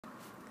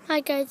Hi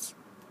guys.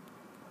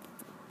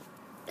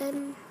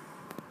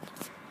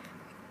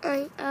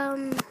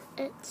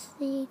 It's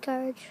the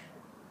garage.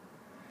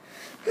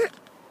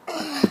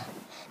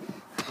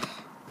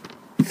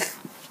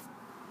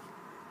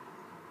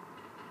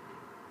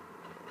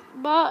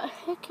 But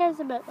who cares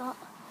about that?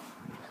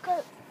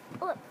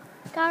 Look,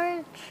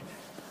 garage.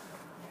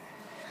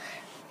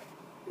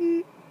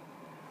 You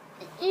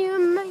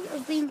might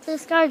have been to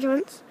this garage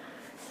once.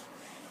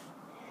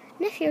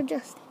 And if you're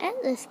just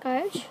at this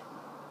garage,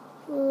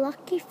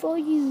 lucky for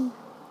you.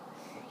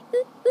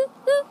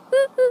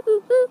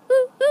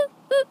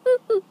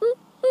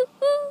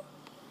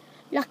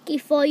 Lucky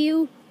for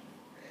you.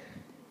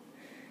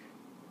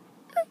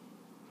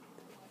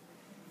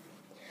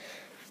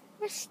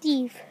 Where's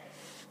Steve?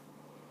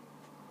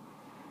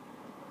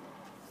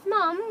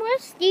 Mom,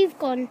 where's Steve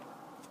gone?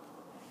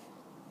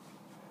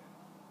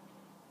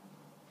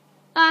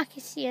 I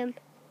can see him.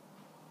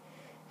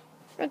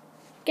 We're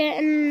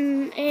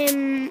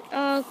getting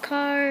our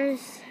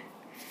cars.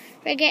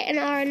 We're getting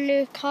our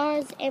new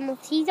cars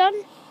MOT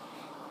done.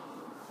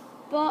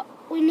 But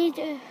we need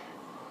a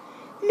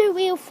new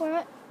wheel for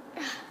it.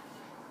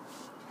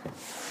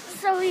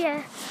 So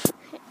yeah.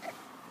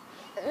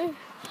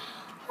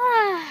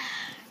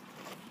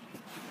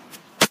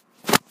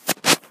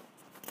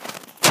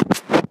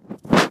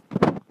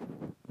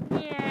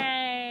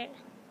 Yay.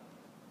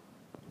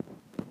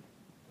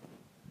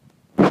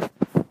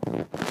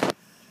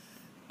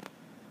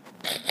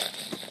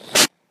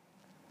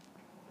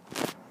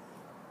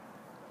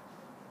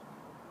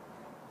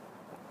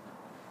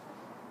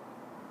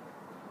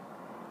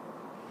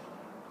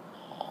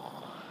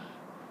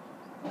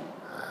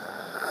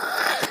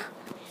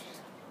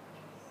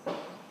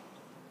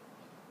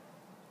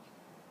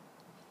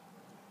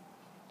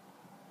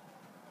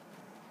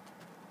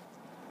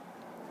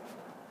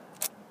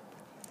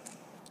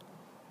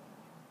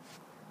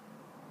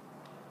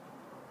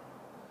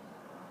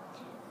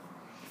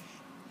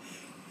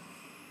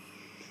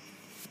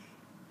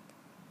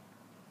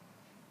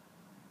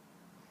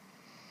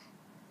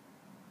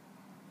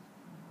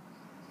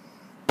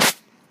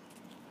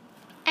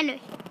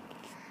 Anyway,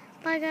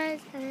 bye guys,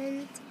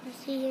 and I'll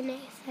see you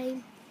next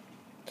time.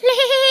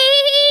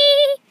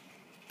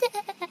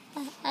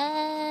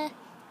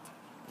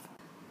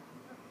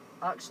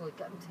 Actually,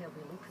 get him to have a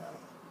look at it.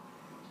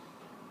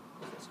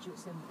 It's due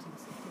 17th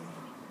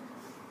September.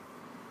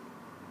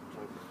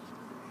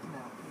 No,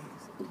 end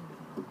of September.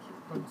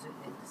 Runs out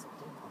the end of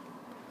September.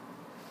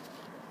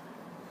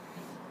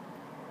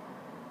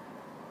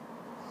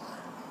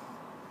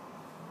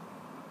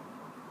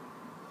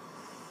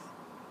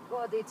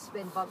 What a day to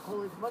spend bank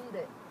holiday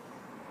Monday.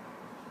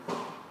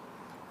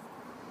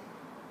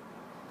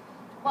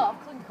 Well, I've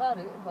cleaned the car out.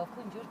 Well, I've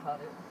cleaned your car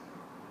out.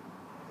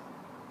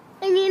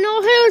 And you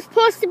know who's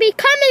supposed to be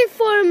coming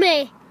for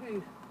me?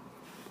 Who?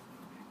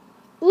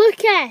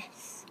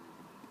 Lucas.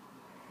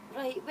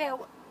 Right,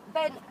 well,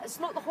 Ben, it's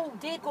not the whole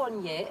day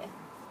gone yet.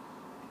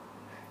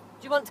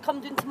 Do you want to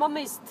come down to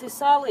Mummy's, to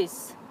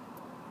Sally's?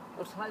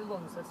 Or how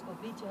long's this going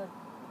to be, Jan?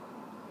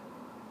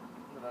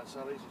 Go down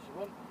Sally's if you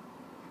want.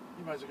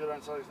 You might as well go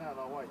down Sally's now, and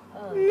I'll wait.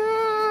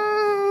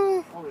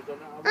 No. Oh, we've done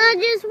that. I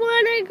just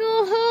want to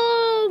go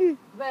home.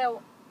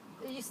 Well,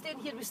 are you staying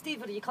here with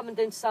Steve or are you coming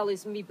down to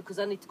Sally's with me because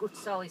I need to go to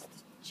Sally's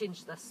to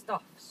change this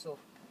stuff, so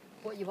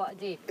what you want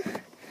to do?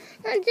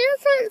 I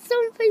just want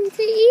something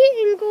to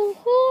eat and go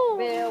home.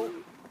 Well,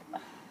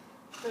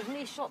 there's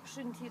no shops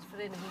round here for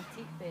anything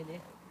to eat,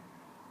 Benny.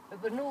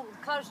 But the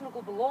car's not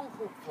going to be long,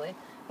 hopefully.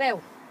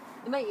 Well,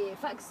 they might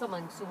fix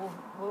something, so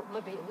we'll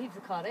maybe leave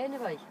the car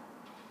anyway.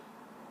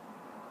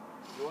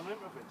 Do you want them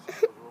if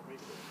it's? Or do you want me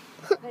to do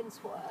it? Depends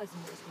what it is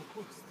and what it's going to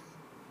cost.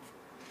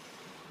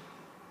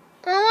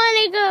 I want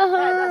to go home.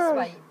 Right, that's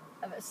right.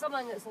 If it's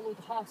something that's a load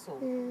of hassle,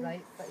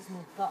 right, but it's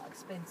not that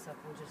expensive,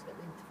 we'll just get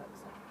them to fix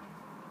it.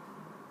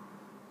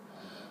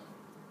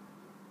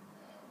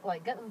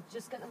 Like,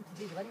 just get them to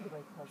do the window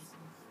wipers.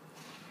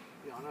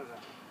 Yeah, I know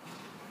that.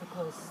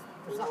 Because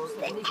there's Well,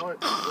 absolutely sorry,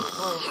 no...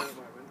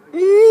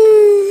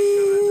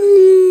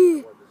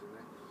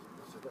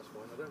 That's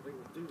fine. I don't think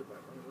we'll do the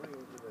back ones,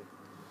 do they?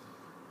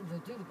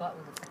 They'll do the back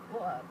with the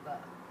support,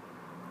 but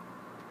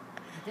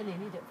you didn't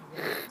need it for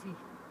the MOT.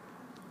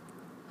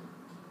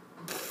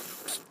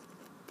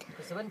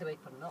 Because the window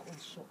wiper and that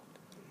one's shot at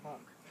the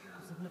back,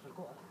 because they've never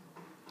got it.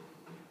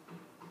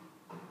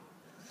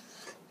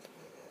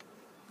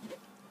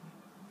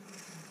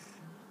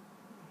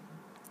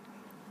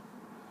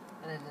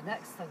 And then the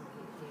next thing we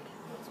need to do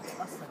is put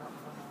this thing up and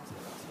run this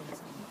one's going to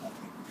fit.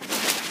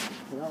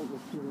 So that'll go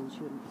through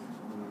insurance.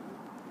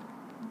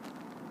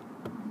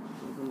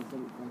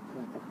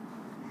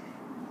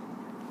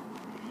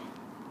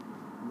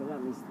 But that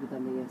needs to be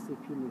done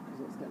ASAP now because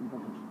it's getting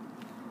bigger.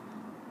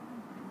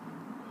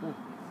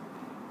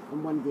 Yeah. And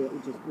one day it'll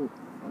just go.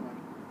 And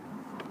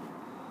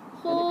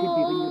it could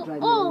be when you're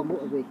driving along the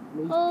motorway.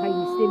 Those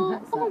tiny stem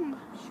hits that.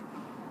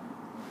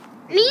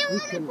 Me, I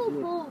want to go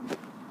home.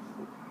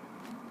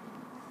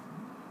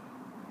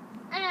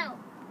 Ow.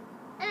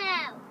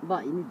 Ow.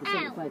 But you need the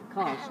 75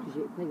 cars because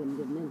you're playing them, and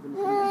then when you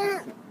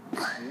hits it.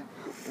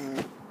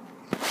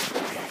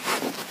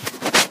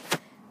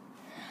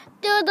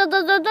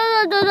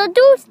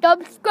 Do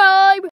subscribe.